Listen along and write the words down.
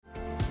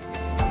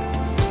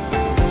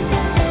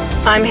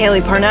I'm Haley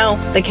Parnell,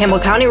 the Campbell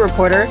County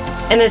reporter,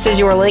 and this is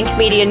your Link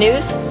Media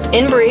News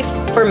in brief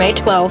for May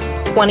 12,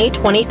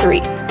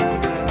 2023.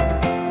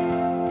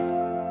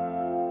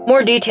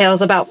 More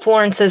details about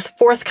Florence's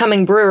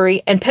forthcoming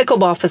brewery and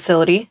pickleball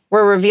facility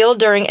were revealed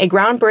during a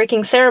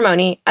groundbreaking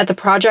ceremony at the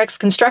project's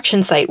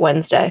construction site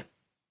Wednesday.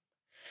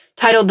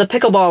 Titled the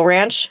Pickleball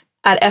Ranch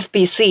at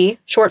FBC,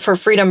 short for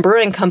Freedom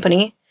Brewing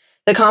Company,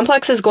 the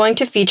complex is going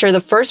to feature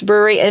the first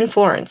brewery in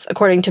Florence,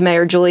 according to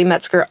Mayor Julie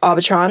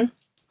Metzger-Aubitron.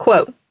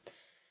 Quote,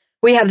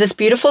 "We have this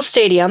beautiful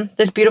stadium,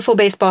 this beautiful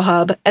baseball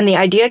hub, and the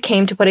idea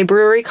came to put a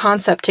brewery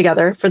concept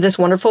together for this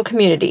wonderful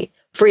community,"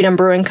 Freedom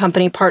Brewing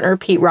Company partner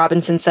Pete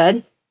Robinson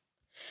said.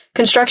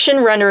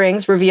 Construction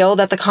renderings reveal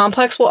that the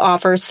complex will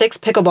offer 6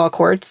 pickleball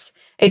courts,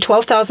 a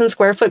 12,000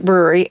 square foot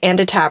brewery, and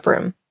a tap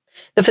room.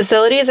 The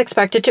facility is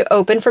expected to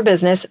open for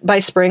business by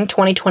spring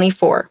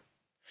 2024.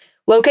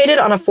 Located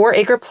on a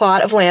 4-acre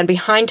plot of land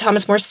behind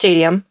Thomas More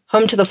Stadium,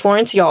 home to the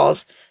Florence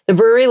Yalls, the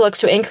brewery looks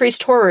to increase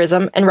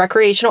tourism and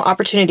recreational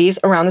opportunities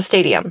around the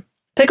stadium.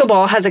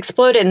 Pickleball has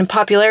exploded in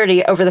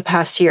popularity over the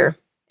past year.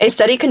 A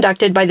study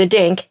conducted by The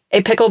Dink,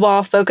 a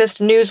pickleball-focused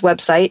news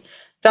website,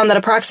 found that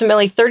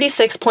approximately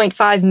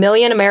 36.5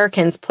 million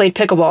Americans played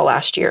pickleball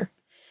last year.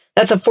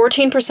 That's a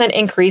 14%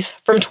 increase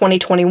from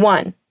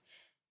 2021.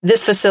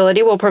 This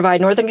facility will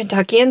provide Northern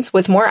Kentuckians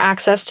with more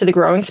access to the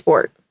growing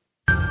sport.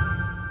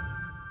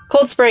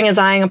 Cold Spring is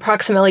eyeing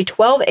approximately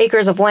 12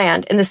 acres of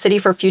land in the city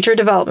for future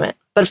development,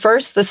 but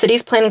first, the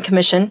city's planning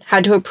commission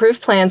had to approve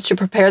plans to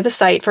prepare the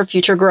site for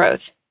future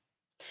growth.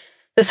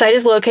 The site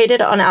is located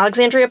on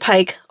Alexandria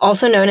Pike,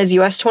 also known as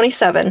US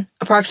 27,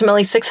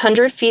 approximately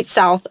 600 feet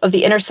south of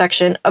the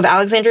intersection of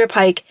Alexandria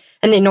Pike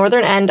and the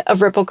northern end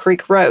of Ripple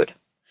Creek Road.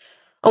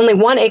 Only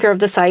 1 acre of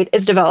the site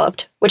is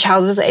developed, which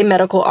houses a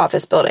medical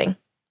office building.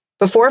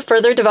 Before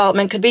further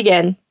development could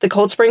begin, the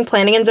Cold Spring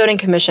Planning and Zoning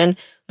Commission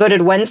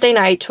voted Wednesday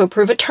night to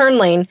approve a turn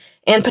lane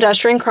and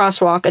pedestrian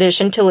crosswalk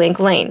addition to Link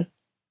Lane.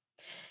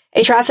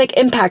 A traffic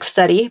impact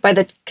study by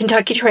the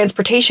Kentucky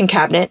Transportation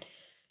Cabinet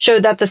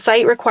showed that the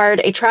site required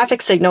a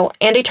traffic signal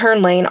and a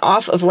turn lane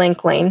off of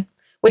Link Lane,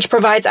 which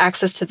provides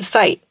access to the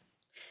site.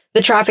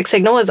 The traffic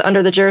signal is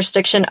under the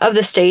jurisdiction of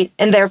the state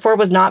and therefore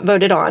was not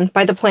voted on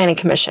by the Planning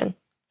Commission.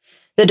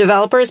 The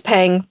developer is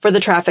paying for the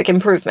traffic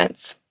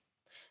improvements.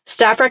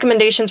 Staff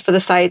recommendations for the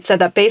site said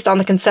that based on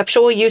the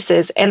conceptual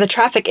uses and the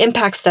traffic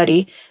impact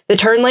study, the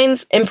turn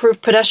lanes,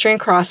 improved pedestrian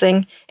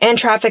crossing, and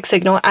traffic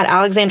signal at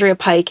Alexandria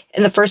Pike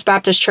and the First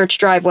Baptist Church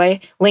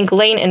driveway, Link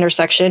Lane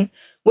intersection,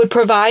 would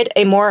provide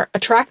a more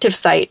attractive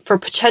site for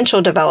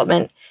potential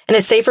development and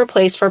a safer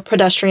place for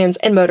pedestrians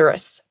and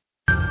motorists.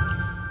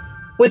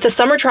 With the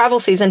summer travel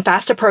season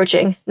fast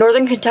approaching,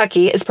 Northern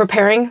Kentucky is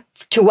preparing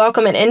to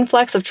welcome an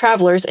influx of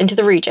travelers into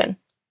the region.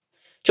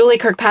 Julie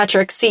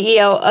Kirkpatrick,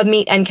 CEO of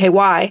Meet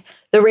NKY,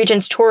 the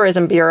region's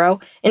tourism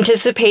bureau,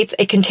 anticipates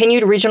a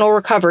continued regional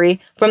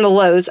recovery from the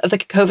lows of the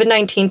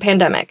COVID-19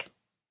 pandemic.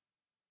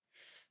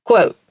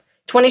 Quote,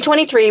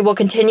 2023 will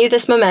continue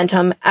this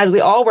momentum as we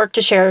all work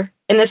to share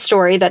in this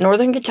story that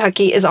Northern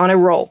Kentucky is on a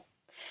roll.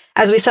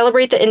 As we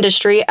celebrate the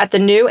industry at the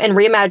new and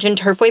reimagined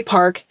Turfway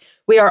Park,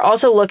 we are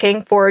also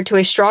looking forward to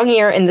a strong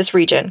year in this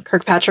region,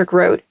 Kirkpatrick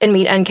wrote in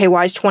Meet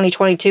NKY's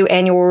 2022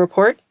 annual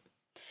report.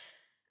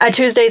 At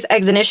Tuesday's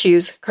Eggs and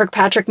Issues,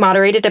 Kirkpatrick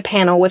moderated a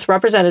panel with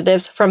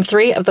representatives from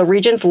 3 of the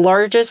region's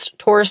largest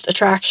tourist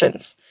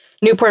attractions,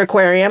 Newport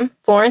Aquarium,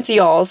 Florence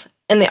Yalls,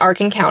 and the Ark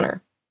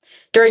Encounter.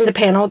 During the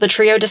panel, the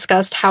trio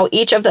discussed how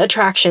each of the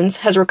attractions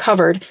has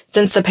recovered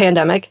since the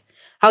pandemic,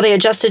 how they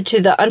adjusted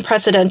to the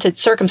unprecedented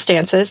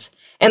circumstances,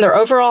 and their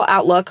overall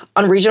outlook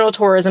on regional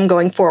tourism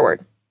going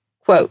forward.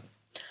 Quote,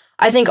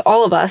 "I think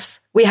all of us,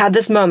 we had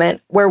this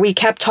moment where we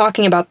kept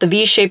talking about the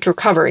V-shaped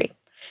recovery.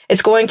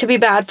 It's going to be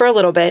bad for a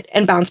little bit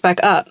and bounce back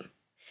up.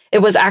 It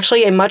was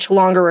actually a much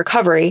longer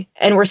recovery,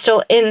 and we're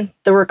still in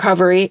the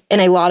recovery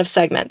in a lot of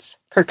segments,"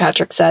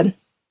 Kirkpatrick said.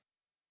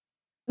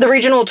 The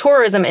regional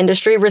tourism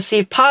industry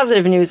received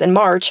positive news in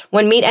March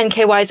when Meet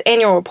NKY's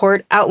annual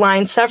report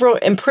outlined several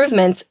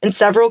improvements in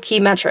several key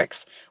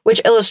metrics,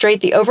 which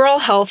illustrate the overall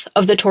health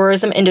of the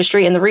tourism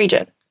industry in the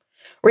region.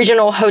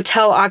 Regional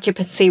hotel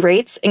occupancy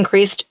rates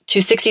increased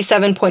to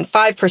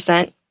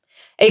 67.5%,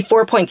 a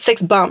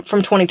 4.6 bump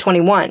from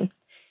 2021.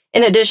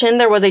 In addition,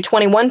 there was a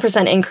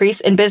 21% increase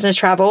in business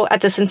travel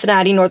at the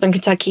Cincinnati Northern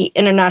Kentucky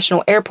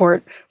International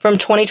Airport from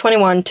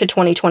 2021 to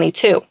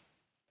 2022.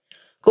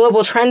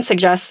 Global trends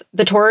suggest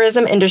the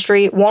tourism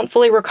industry won't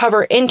fully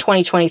recover in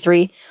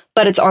 2023,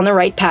 but it's on the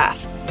right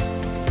path.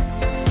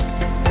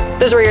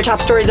 Those were your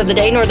top stories of the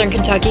day, Northern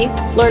Kentucky.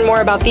 Learn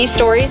more about these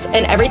stories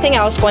and everything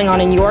else going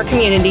on in your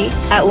community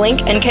at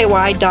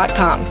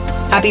linknky.com.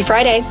 Happy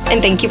Friday,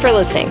 and thank you for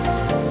listening.